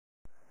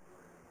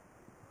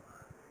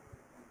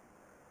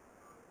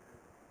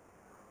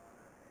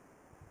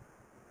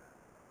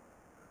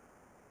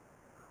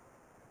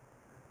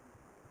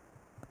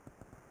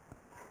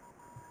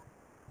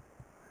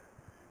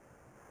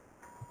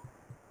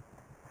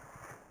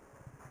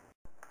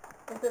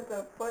Is it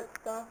the foot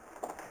stuff?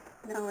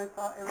 No, it's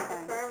all, everything.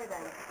 It's for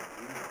everything.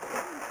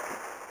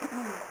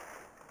 Oh,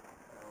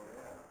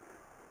 yeah.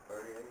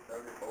 38,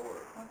 34.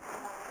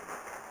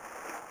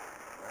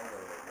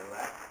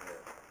 Relax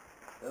it.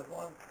 This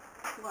one?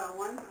 Well,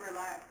 one's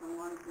relaxed and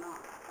one's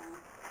not. So.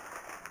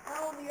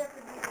 How old do you have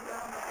to be to go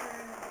on the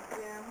train at the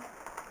gym?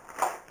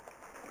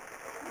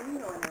 You can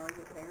go in there with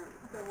your parents.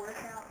 The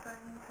workout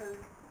thing, because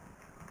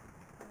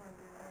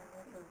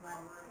This is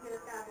nice. get a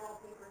kind of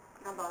wallpaper.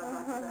 I bought a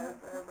bunch of those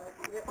for everybody.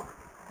 Yep.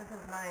 This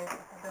is nice.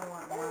 I've been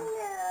wanting one.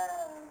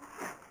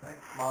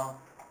 Thanks, Mom.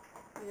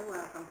 You're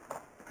welcome.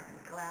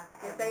 Glass.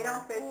 If they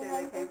don't fit you,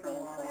 they came from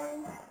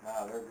Walmart.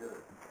 No, they're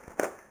good.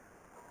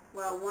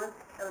 Well, one's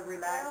a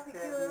relaxed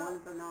fit and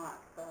one's a not,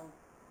 so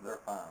They're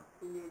fine.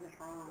 you need to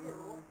try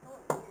them.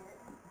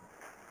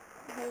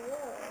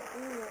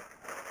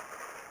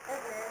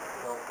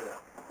 Well fit.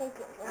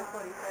 That's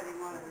what he said he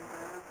wanted.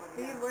 That's what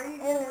he Steve, got. where are you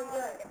going?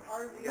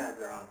 You guys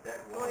are on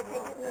deck one.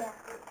 From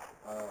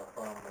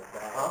the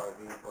back RV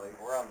place.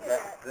 We're on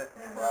deck 6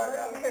 right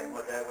out.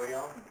 What that we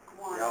on?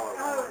 One. Y'all are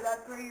Oh, on.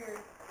 that's 3 years.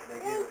 They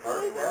give it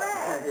first.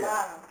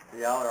 Wow.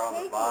 Y'all are on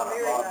the bottom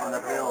of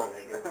the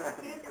building.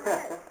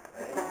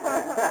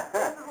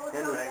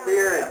 In the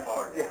spirit.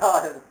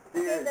 Y'all in the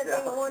spirit.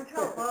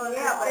 Well,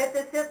 yeah, but if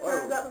the ship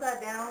turns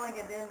upside down like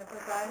it did in the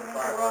Poseidon,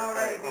 we're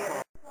already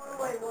being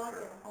walking.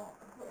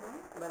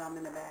 But I'm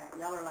in the back.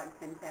 Y'all are like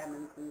 10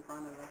 cabins in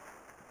front of us.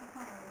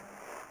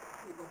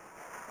 People.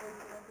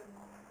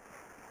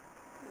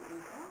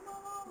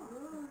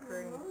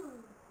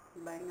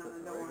 Bang on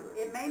the door.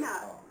 It may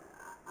not,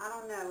 I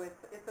don't know,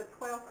 it's a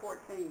 12-14,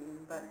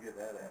 but Where'd you get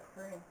that at?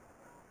 Free.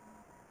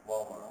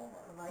 Walmart.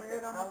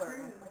 Weird on the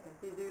cruise.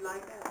 you do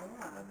like that?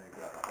 And then they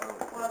got a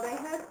hose. Well, they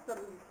have some,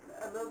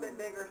 a little bit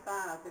bigger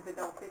size if it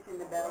don't fit you in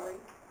the belly.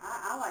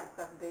 I like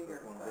stuff bigger.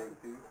 This one So.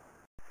 big too?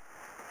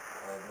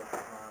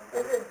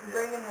 Is it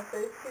bringing the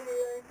food to you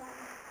or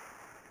something?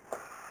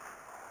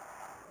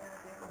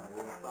 From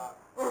Woolstock?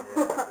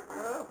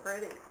 Oh,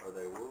 pretty. Are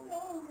they wool?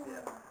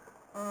 Yeah.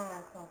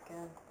 That smells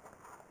good.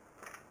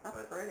 That's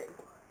pretty.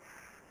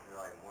 They're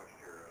like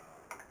moisture,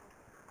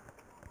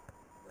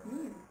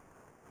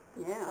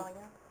 Yeah. Oh,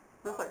 yeah.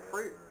 Looks like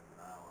fruit.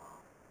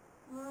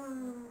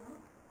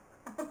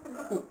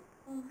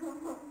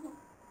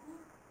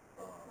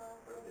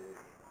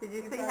 Did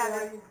you see how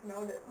this,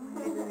 smelled it?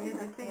 did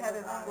you see how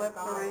this flips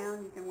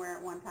around? You can wear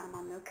it one time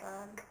on this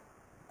side.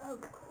 Oh,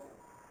 cool.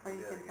 Or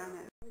you can turn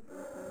it.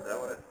 Is that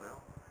what it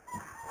smells?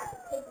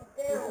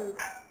 Mm.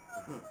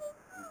 You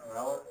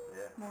smell it?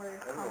 Yeah. More It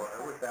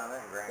was down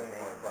there in Grand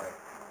Canyon. It's like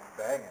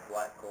banging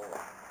black coal.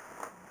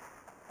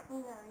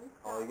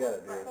 All you gotta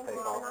do is take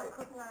off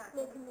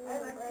the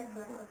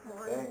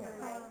banging.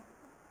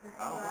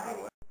 I don't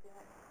know.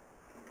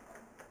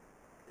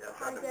 Yeah, I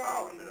tried to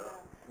polish it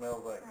up.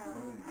 Smells like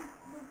smoothie.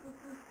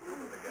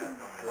 The guy told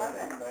me Love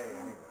that. it. Say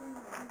anyway.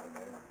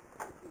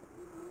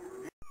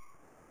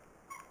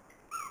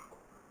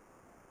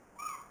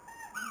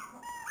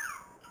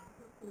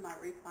 You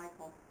might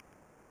recycle.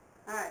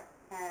 Alright.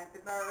 Happy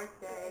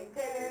birthday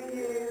to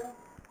you.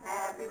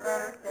 Happy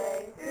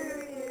birthday to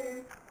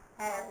you.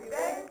 Happy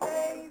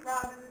birthday,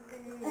 Robin to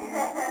you.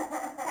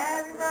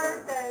 Happy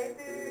birthday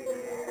to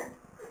you.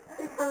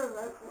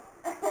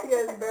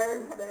 Yes,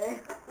 Bear's Day.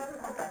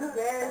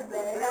 Bear's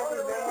Day. Happy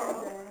Bear's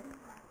Day.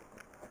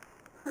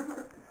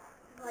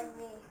 Like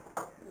me.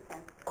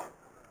 Okay.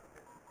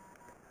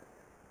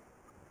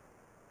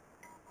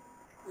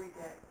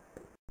 Reject.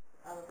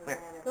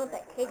 You want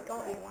that cake,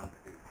 don't you?